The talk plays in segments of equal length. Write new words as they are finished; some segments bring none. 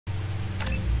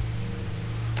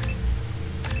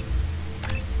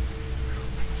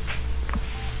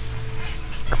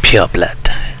Pure blood.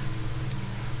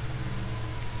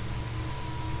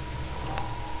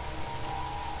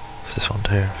 What's this one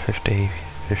here? 50,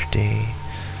 50.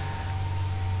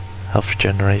 Health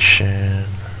regeneration,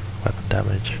 weapon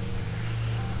damage.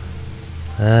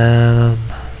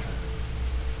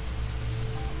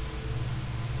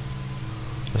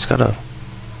 It's got a.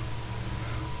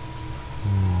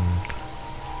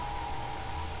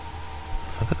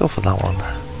 I could go for that one.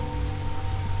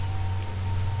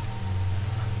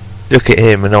 Look at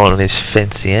him and all his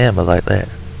fancy armor like that.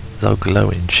 It's all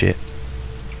glowing shit.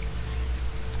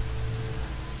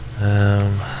 I'll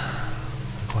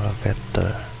get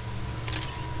the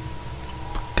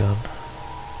gun.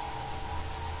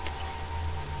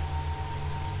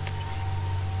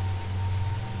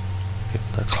 Get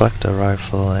the collector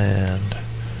rifle and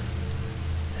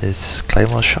his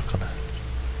claymore shotgun.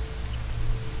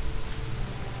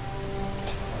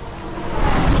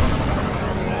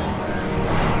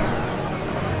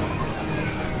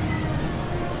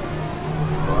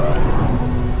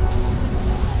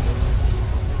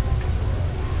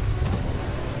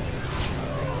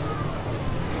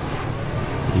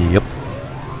 Yep.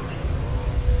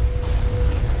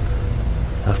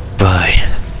 Bye.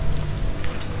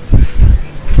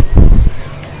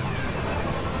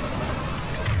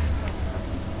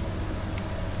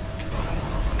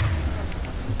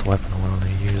 The weapon I want to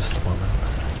use at the moment.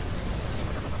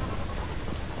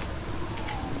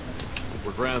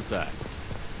 We're groundside.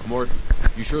 Morton,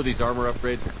 you sure these armor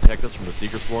upgrades will protect us from the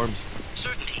seeker swarms?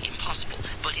 Certainty impossible,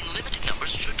 but in limited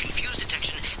numbers should confuse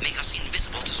detection make us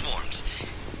invisible to swarms.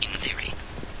 In theory.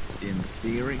 In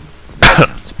theory?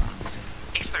 Sounds promising.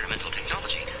 Experimental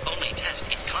technology. Only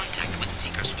test is contact with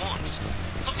seeker swarms.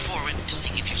 Look forward to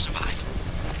seeing if you survive.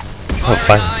 Oh,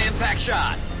 thanks. Impact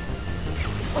shot.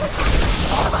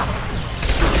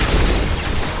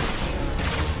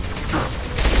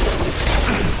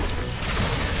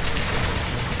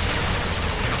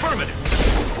 Affirmative.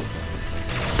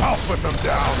 I'll put them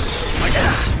down.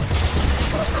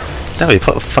 Damn, you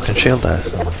put a fucking shield there.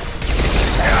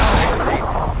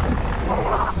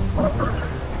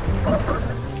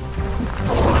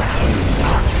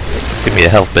 Give me a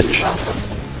health, bitch.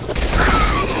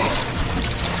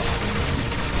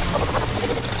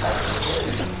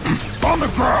 On the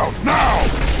ground, now!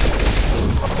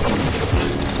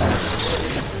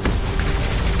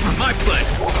 My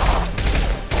pleasure.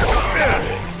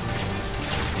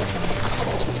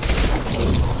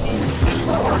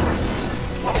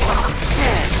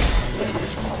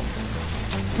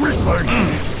 Weakling!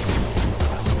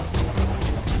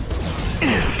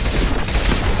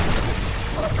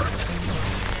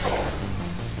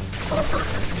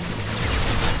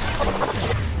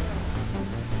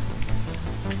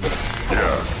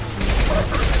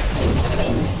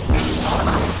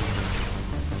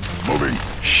 Moving.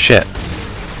 Shit.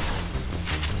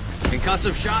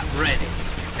 Concussive shot ready.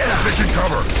 Taking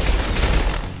cover.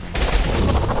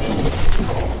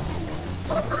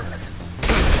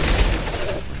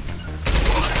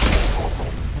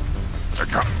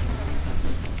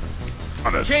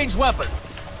 On it. Change weapon.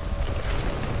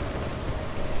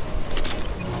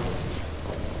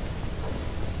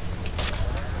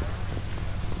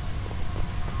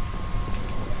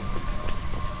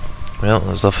 Well, that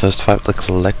was the first fight with the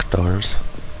collectors.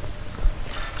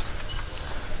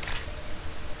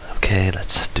 Okay,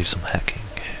 let's do some hacking.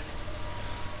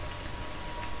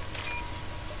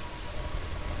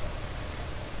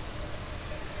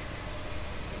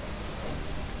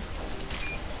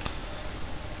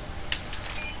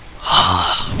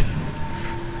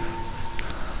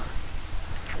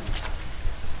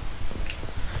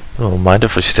 I don't mind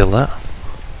if we steal that.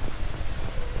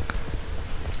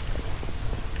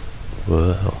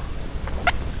 Whoa.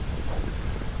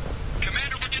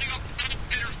 Commander, we're getting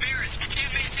interference. We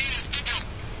can't maintain it.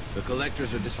 The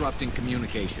collectors are disrupting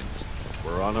communications.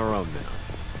 We're on our own now.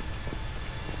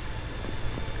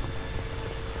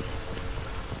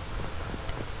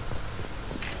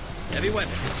 Heavy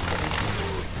weapon.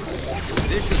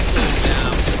 This should slow it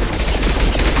down.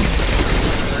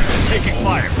 Taking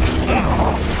fire.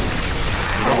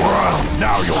 Run,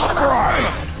 now you'll fry.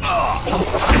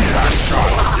 That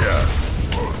shot, yeah.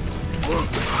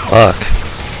 Fuck.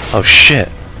 Oh shit.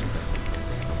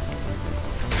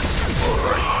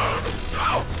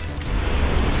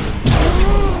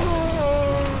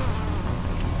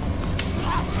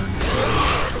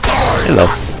 Hello.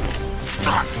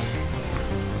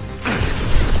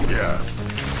 Yeah.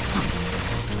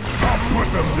 I'll put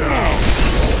them down.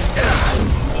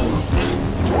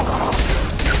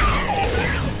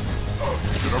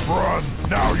 Should have run.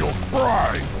 Now you'll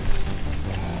fry.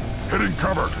 Hitting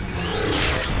cover.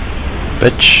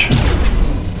 bitch.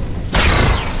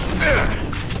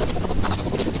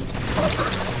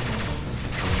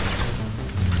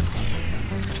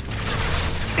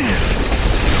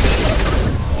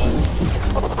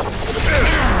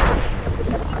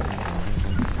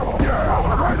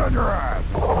 Right on your ass.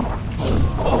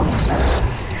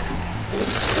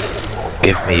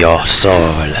 Give me your soul.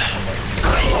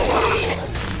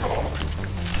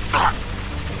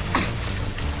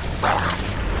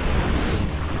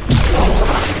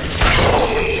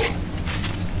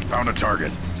 Found a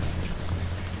target.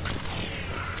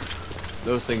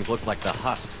 Those things look like the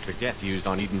husks the Geth used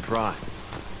on Eden Prime.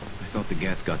 I thought the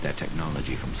Geth got that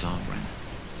technology from Sovereign.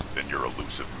 Then your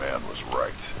elusive man was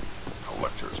right.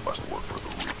 Collectors must work for the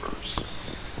Reapers.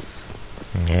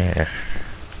 Yeah.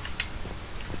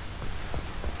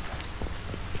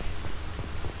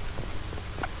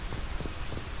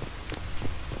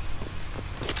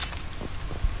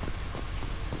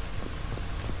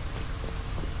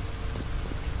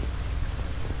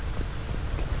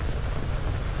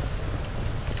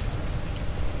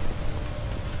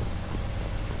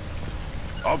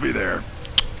 I'll be there.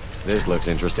 This looks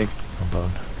interesting. Hold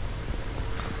on.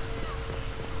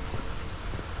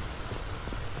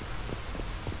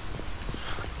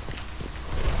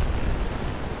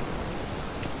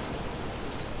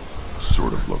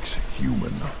 Sort of looks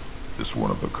human. This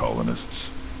one of the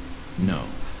colonists? No.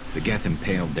 The Geth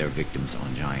impaled their victims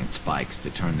on giant spikes to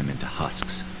turn them into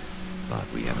husks. But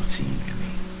we haven't seen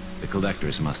any. The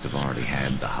collectors must have already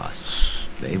had the husks.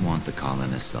 They want the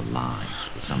colonists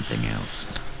alive with something else.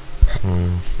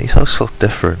 These husks look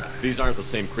different. These aren't the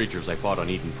same creatures I fought on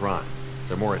Eden Prime.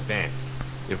 They're more advanced.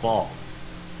 Evolved.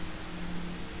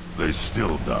 They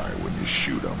still die when you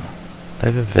shoot them.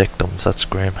 They've been victims, that's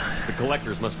grim. The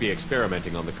collectors must be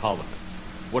experimenting on the colonists.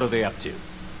 What are they up to?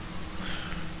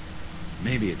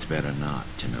 Maybe it's better not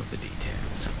to know the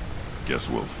details. Guess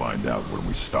we'll find out when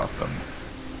we stop them.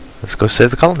 Let's go save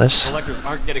the colonists. Collectors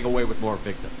aren't getting away with more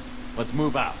victims. Let's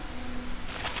move out.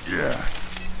 Yeah.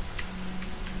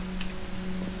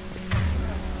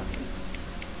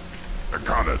 I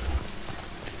got it.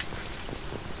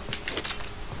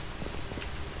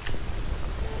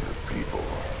 The people.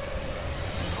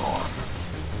 Gone.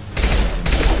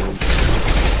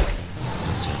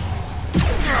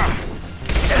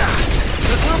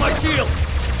 Just through my shield!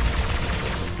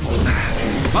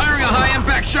 Firing a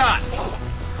high-impact shot!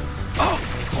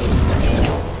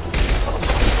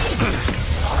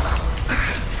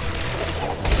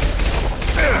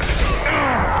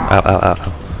 Ow, ow, ow,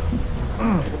 ow.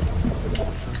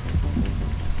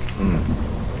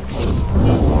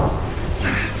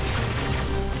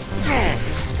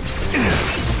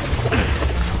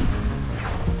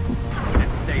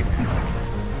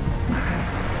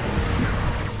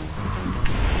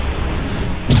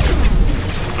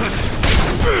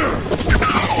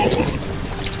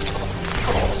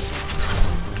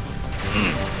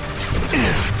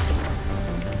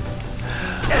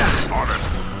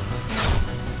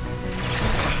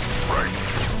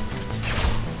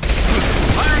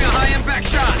 Firing a high-impact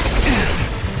shot!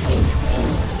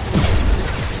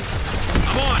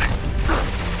 I'm on it!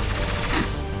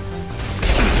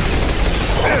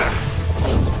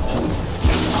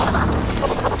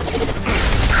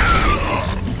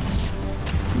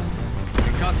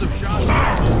 Concussive shot.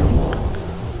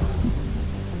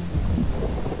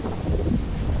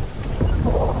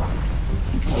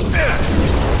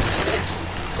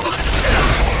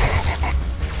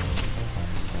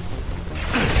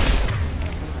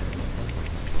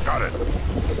 Got it.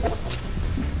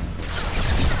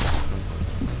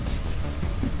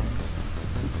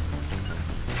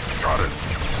 Got it.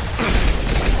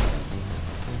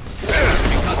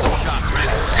 Concussive shot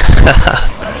ready.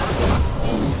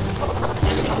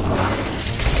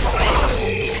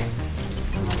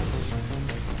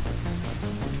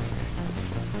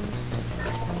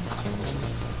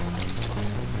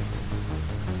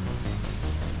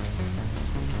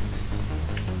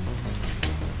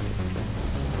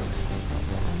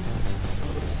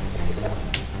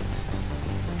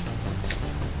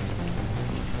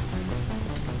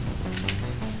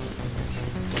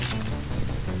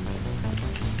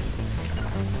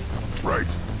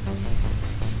 Right.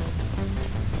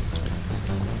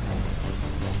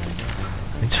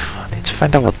 I need to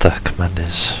find out what the command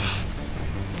is.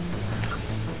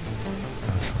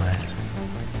 That's right.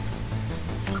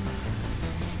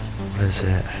 What is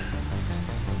it?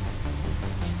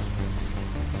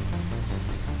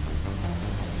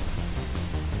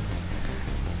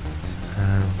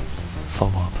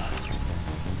 Follow up.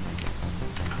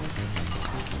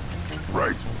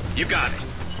 Right. You got it.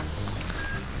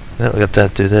 Then we got to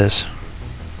do this.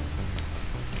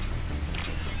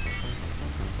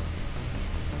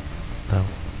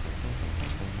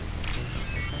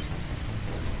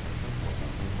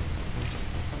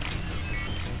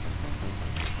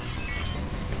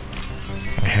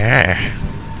 I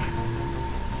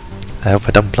hope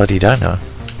I don't bloody die now.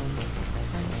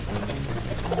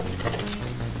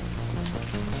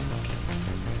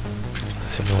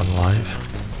 Is anyone alive?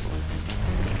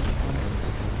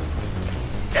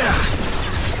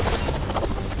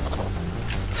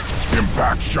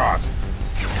 Impact shot.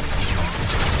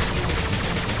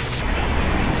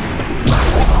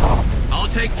 I'll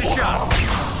take the shot.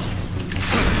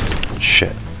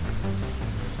 Shit.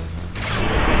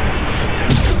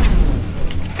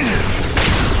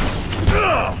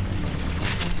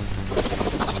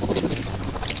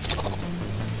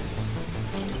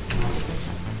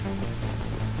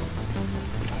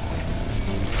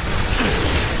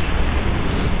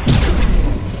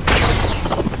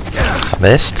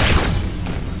 Missed.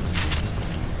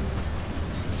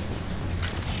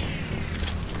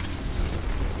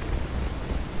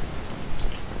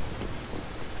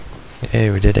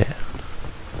 Yeah, we did it.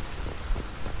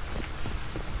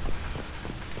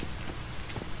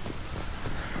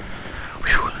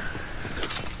 Whew.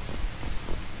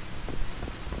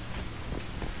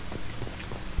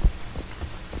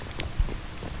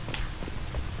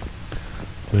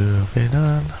 Moving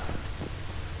on.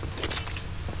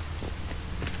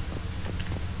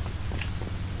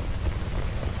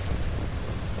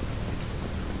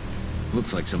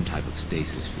 Looks like some type of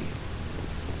stasis field.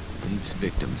 Leaves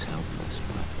victims helpless,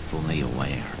 but fully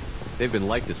aware. They've been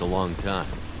like this a long time.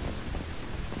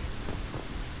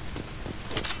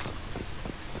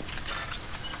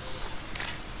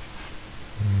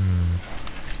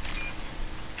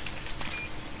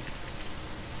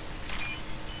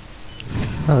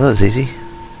 Oh, that was easy.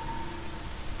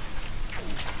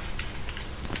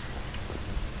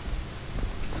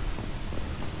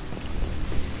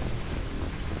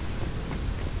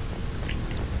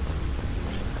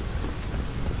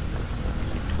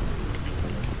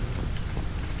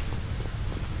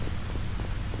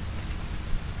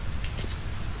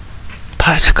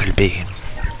 Particle beam.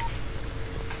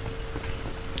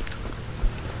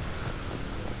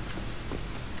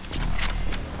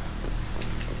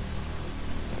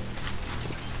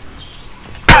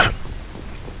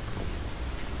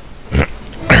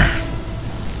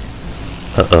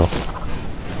 Uh-oh.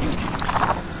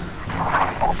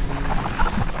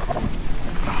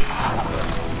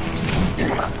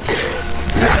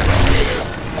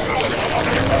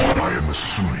 I am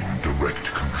assuming direct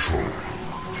control.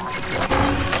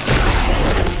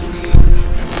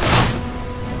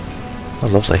 Oh,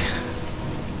 lovely.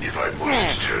 If I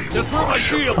must tear you apart,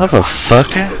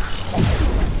 Motherfucker.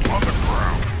 on the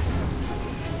ground.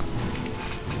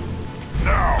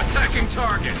 Now. Attacking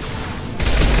target.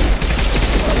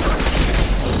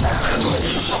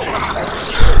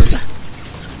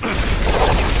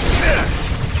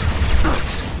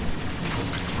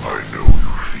 I know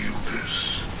you feel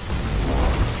this.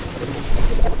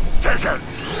 Take it!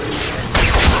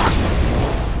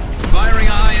 Firing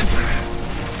ion.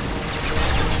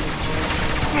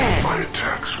 My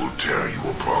attacks will tear you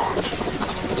apart.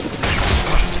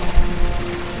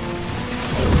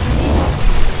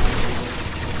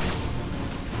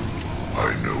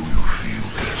 I know you feel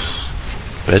this.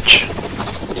 Bitch.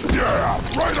 Yeah,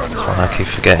 right on your That's one I keep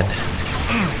forgetting.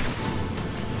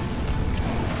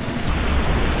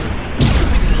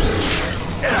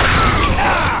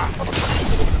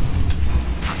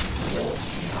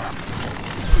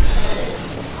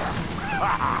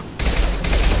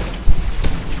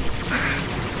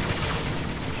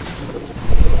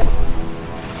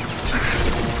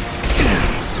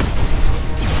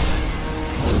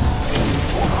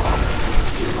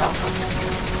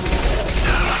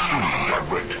 Assuming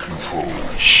direct control.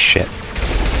 Shit.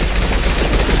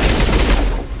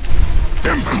 I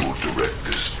will direct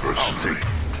this personally.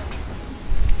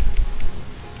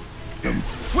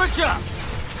 Switch up!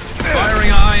 Firing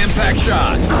high impact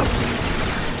shot.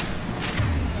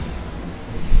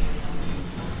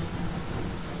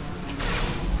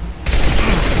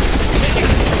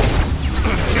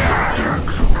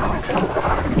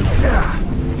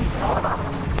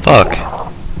 Fuck.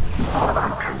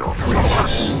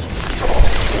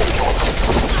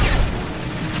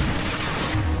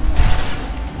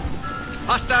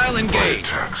 Hostile My engaged.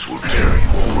 attacks will tear you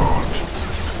apart.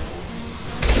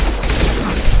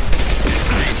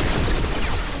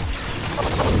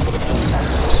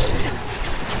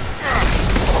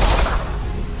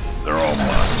 They're all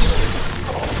mine.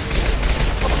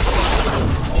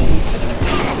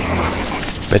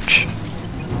 Bitch.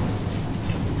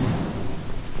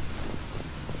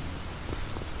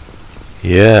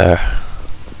 Yeah.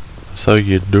 So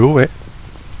you do it.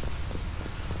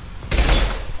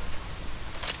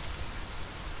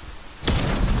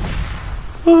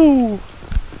 Woo.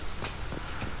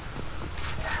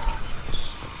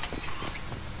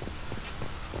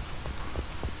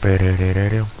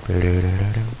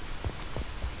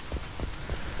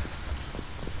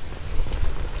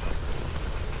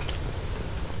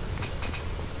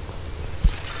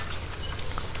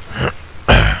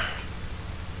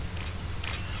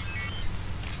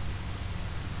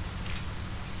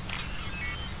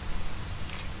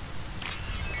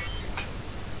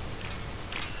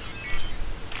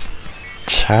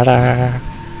 Ta-da!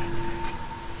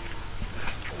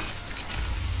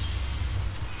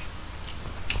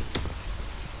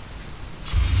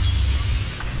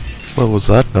 What was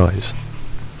that noise?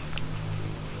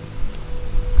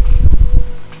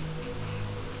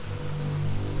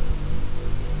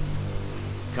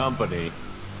 Company,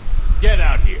 get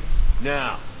out here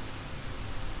now.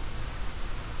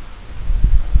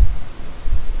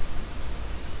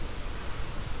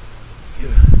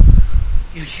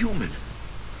 You're human.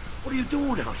 What are you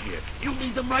doing out here? You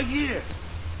need them right here.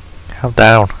 Calm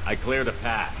down. I cleared a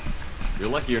path. You're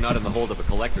lucky you're not in the hold of a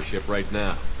collector ship right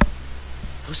now.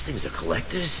 Those things are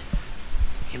collectors?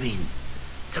 You mean,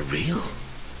 they're real?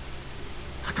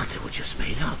 I thought they were just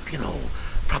made up, you know,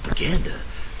 propaganda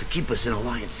to keep us in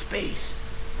Alliance space.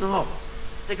 No,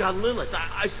 they got Lilith.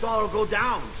 I saw her go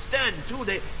down. Sten, too.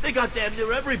 They got damn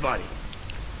near everybody.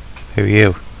 Who are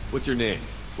you? What's your name?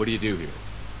 What do you do here?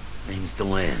 Name's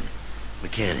Deland.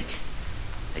 Mechanic.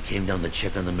 I came down to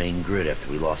check on the main grid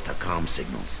after we lost our comm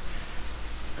signals.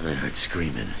 And I heard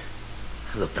screaming.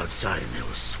 I looked outside and there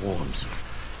were swarms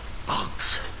of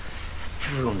bugs.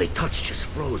 Everyone they touched just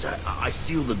froze. I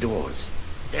sealed the doors.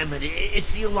 Damn it,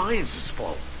 it's the Alliance's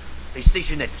fault. They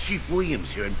stationed that Chief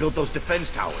Williams here and built those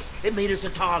defense towers. It made us a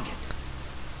target.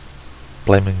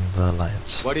 Blaming the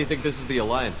Alliance. Why do you think this is the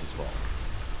Alliance's fault?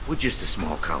 We're just a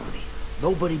small colony.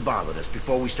 Nobody bothered us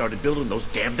before we started building those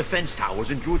damn defense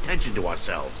towers and drew attention to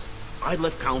ourselves. I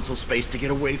left Council space to get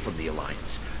away from the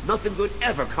Alliance. Nothing good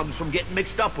ever comes from getting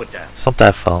mixed up with them. It's not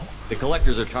their fault. The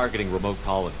collectors are targeting remote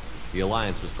colony. The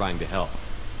Alliance was trying to help.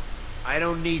 I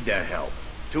don't need their help.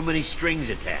 Too many strings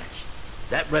attached.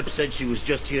 That rep said she was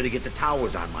just here to get the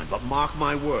towers online, but mark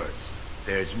my words,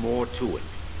 there's more to it.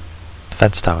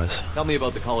 Defense towers. Tell me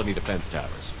about the colony defense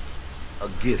towers. A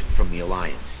gift from the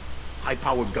Alliance.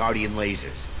 High-powered Guardian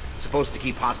lasers. Supposed to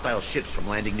keep hostile ships from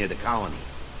landing near the colony.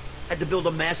 Had to build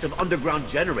a massive underground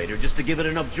generator just to give it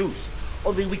enough juice.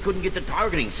 Only we couldn't get the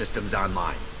targeting systems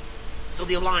online. So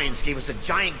the Alliance gave us a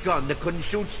giant gun that couldn't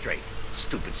shoot straight.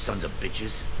 Stupid sons of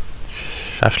bitches.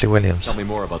 Ashley Williams. Tell me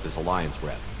more about this Alliance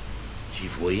rep.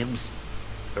 Chief Williams?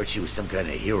 Heard she was some kind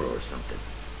of hero or something.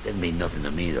 Didn't mean nothing to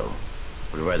me, though.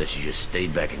 Would rather she just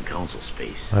stayed back in Council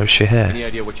space. Why was she here? Any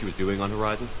idea what she was doing on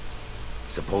Horizon?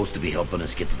 Supposed to be helping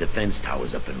us get the defense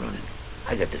towers up and running.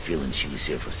 I got the feeling she was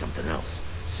here for something else.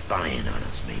 Spying on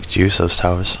us, maybe. Did you use those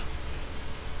towers?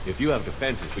 If you have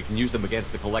defenses, we can use them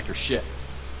against the collector ship.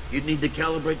 You'd need to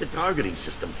calibrate the targeting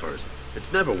system first.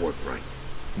 It's never worked right.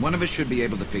 One of us should be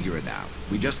able to figure it out.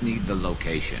 We just need the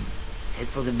location. Head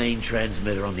for the main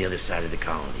transmitter on the other side of the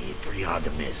colony. Pretty hard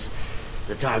to miss.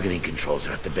 The targeting controls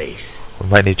are at the base. We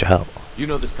might need your help. You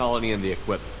know this colony and the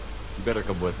equipment. You better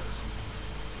come with us.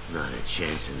 Not a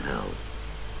chance in hell.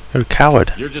 You're a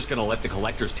coward. You're just gonna let the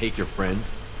collectors take your friends?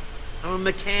 I'm a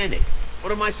mechanic.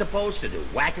 What am I supposed to do?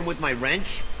 Whack him with my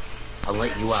wrench? I'll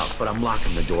let you out, but I'm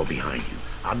locking the door behind you.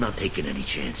 I'm not taking any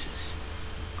chances.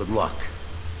 Good luck.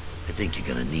 I think you're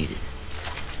gonna need it.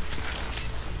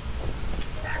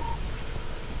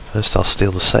 First I'll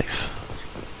steal the safe.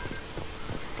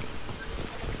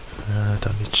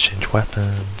 Don't need to change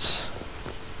weapons.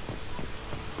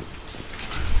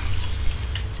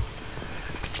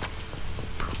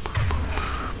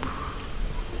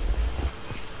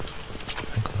 I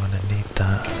think I'm gonna need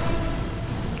that.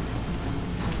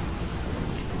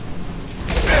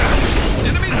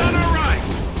 Enemies on our right!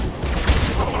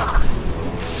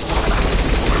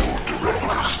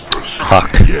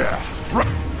 Fuck. Yeah.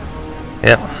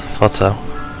 Yep, thought so.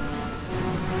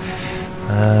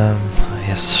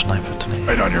 Yes, sniper to me.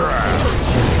 Right on your ass.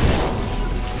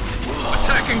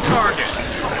 Attacking target.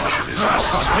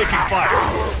 Taking fire.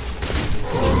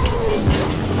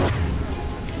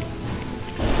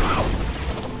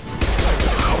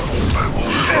 I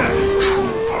will show true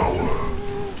power.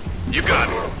 You got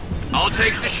it. I'll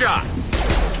take the shot.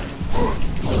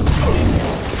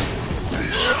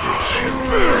 This gives you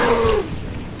better.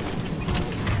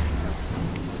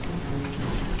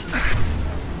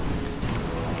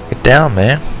 Get down,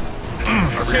 man.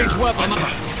 Change weapon.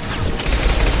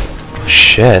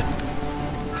 Shit. On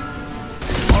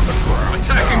the ground.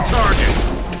 Attacking target.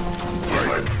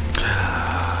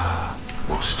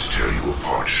 Must tear you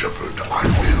apart, Shepard. I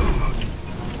will.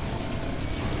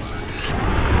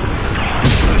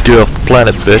 Get off the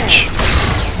planet, bitch.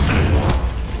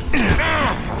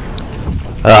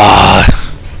 Ah.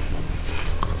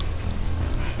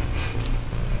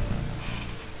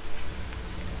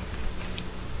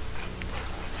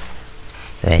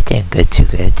 That didn't go too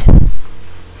good.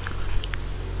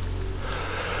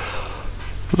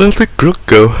 Let the grunt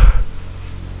go.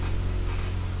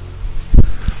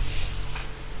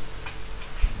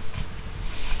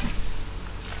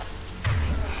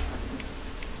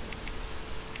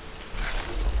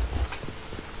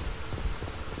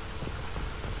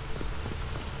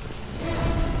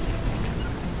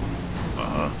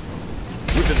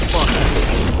 We've been spotted.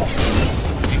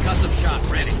 Concussive shot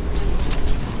ready.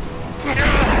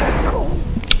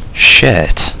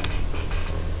 Shit.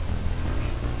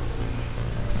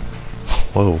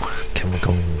 Whoa, camera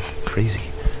going crazy.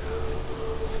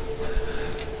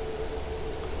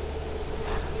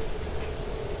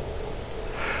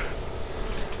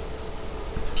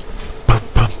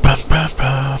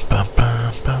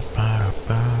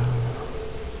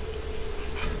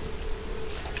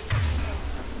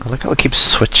 I like how it keeps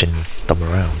switching them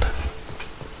around.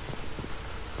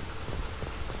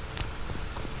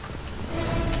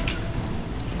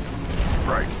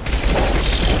 Right.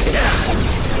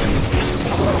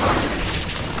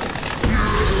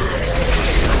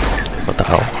 What the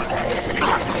hell?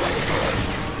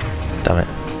 Damn it.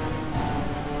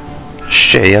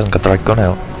 Shit, he hasn't got the right gun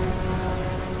out.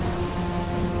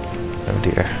 Oh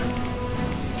dear.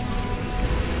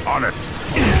 On it.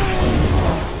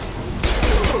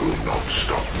 Will not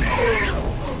stop me.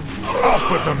 I'll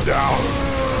put them down.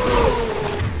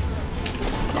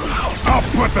 I'll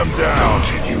put them down.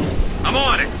 Continue. I'm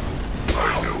on it.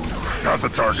 I know you feel Got the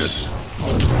target.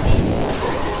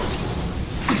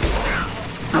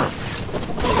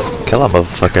 Kill that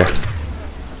motherfucker.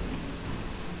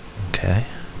 Okay.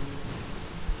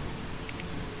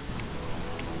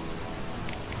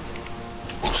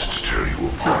 must tear you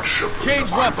apart, Shepard.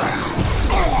 Change weapon.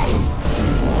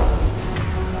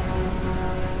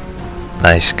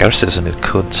 Nice. Garrus is in a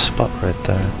good spot right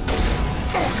there.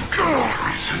 You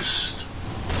cannot resist.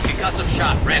 Concussive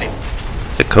shot ready.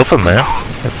 They cover, man.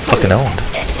 They're fucking owned.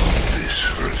 This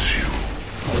hurts you.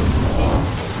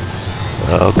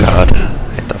 Oh god.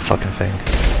 Hit that fucking thing.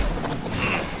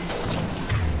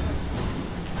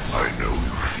 I know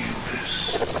you feel this.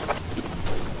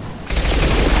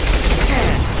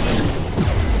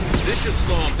 This should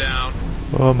slow him down.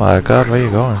 Oh my god, where are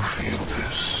you going? Feel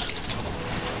this.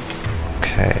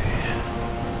 Okay.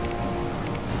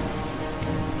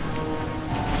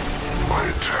 My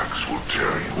attacks will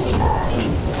tear you apart.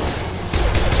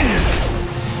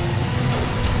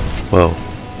 Whoa.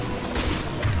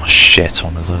 Oh shit,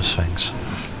 one of those things.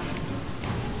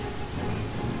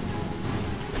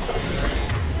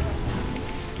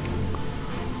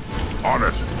 On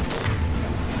it.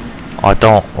 I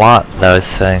don't want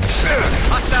those things.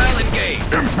 Hostile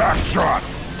engaged. Impact shot.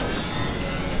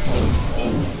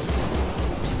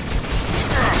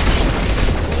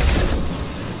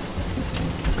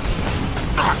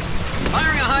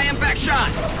 Firing a high impact shot.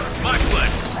 My foot.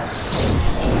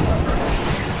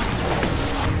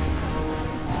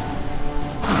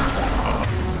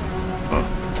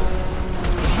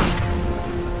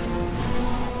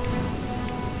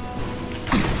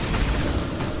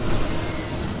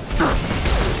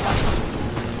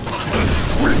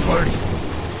 Weakling.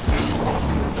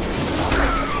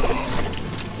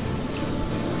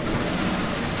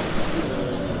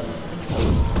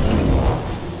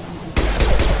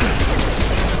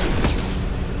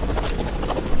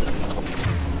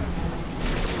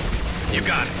 You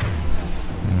got it.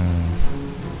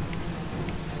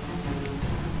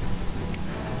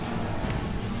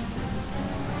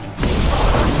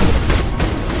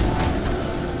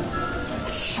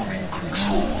 Assuming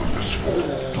control of this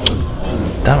fall.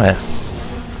 Damn it.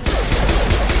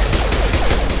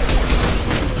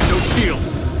 No shield.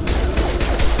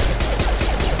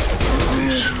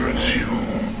 This hurts you.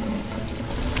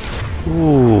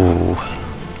 Ooh.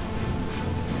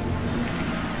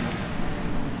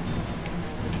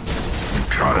 You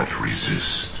cannot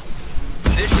resist.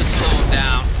 This should slow him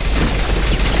down.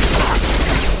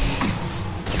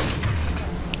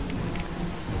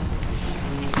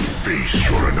 Face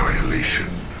your annihilation.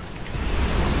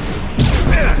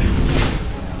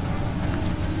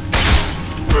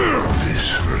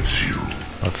 This hurts you.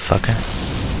 Motherfucker.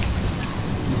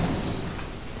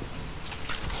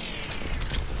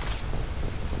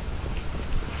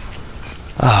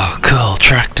 Oh, cool.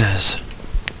 Tractors.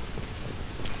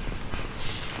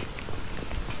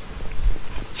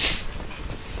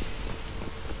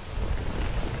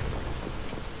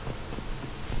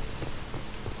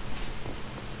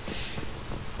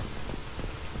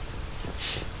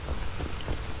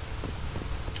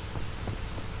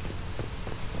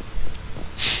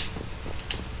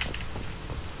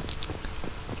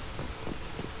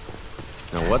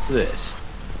 what's this?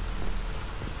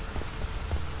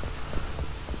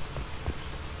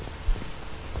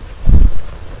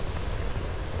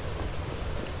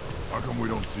 How come we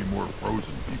don't see more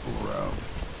frozen people around?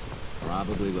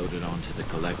 Probably loaded onto the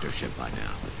collector ship by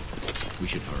now. We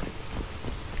should hurry.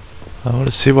 I want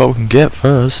to see what we can get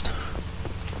first.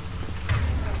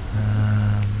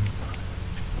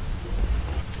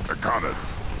 I got it.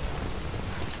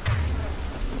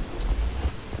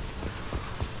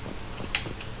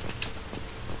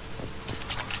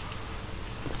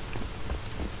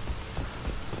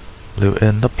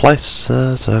 Looting the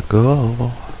places I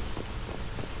go.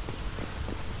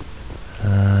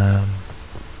 Let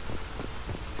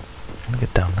me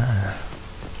get down there.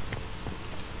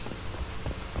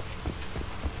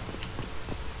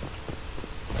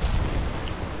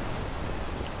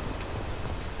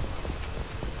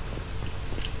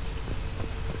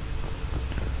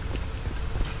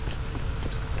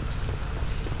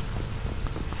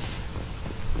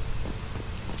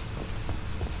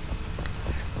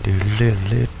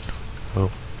 Doodle-doodle-doo.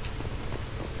 Oh.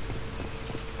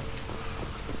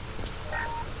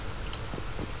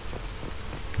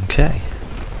 Okay.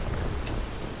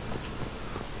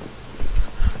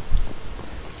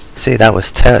 See, that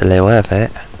was totally worth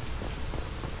it.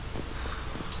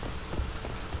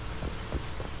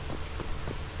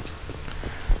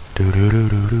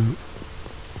 Doo-doo-doo-doo-doo.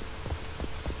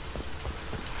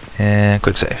 And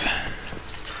quick save.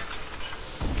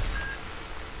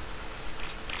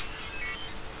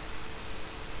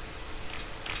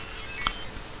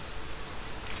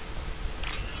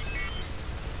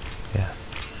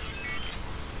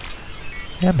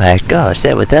 Oh my gosh,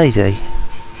 that was easy.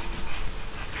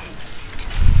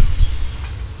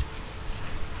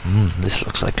 This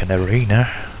looks like an arena.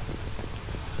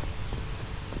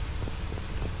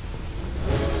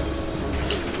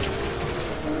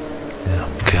 Oh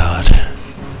god.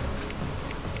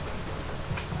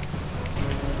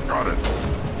 Got it.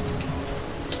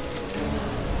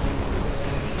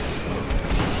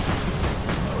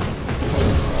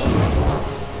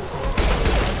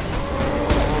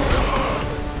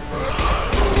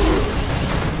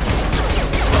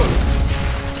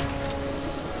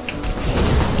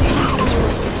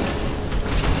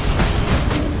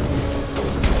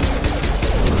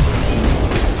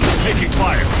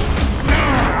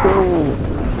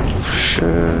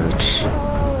 Shit.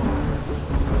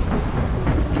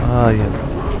 Ah, you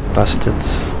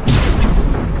bastards.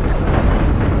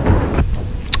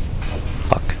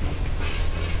 Fuck.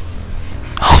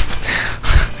 Oh,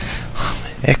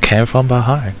 it came from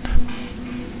behind.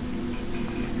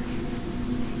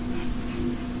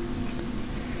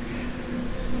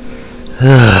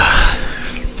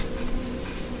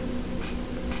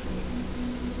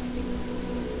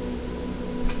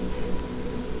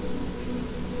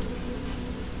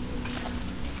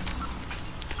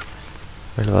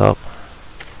 Reload up.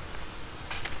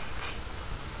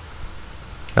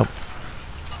 Nope.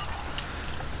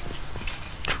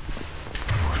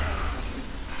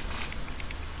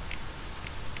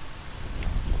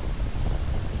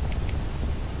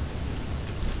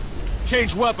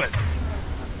 Change weapon.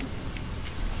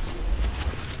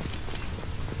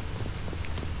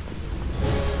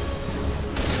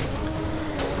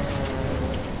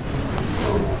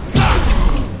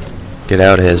 Get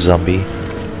out of here, zombie.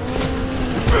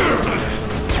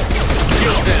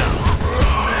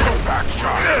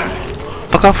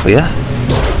 Fuck off, will ya?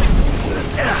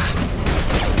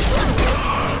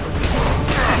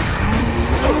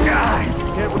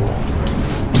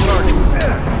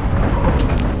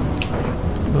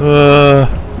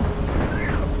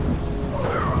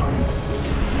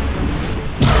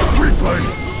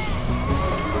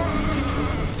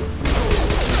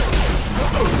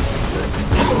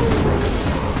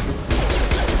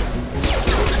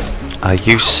 Are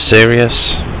you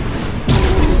serious?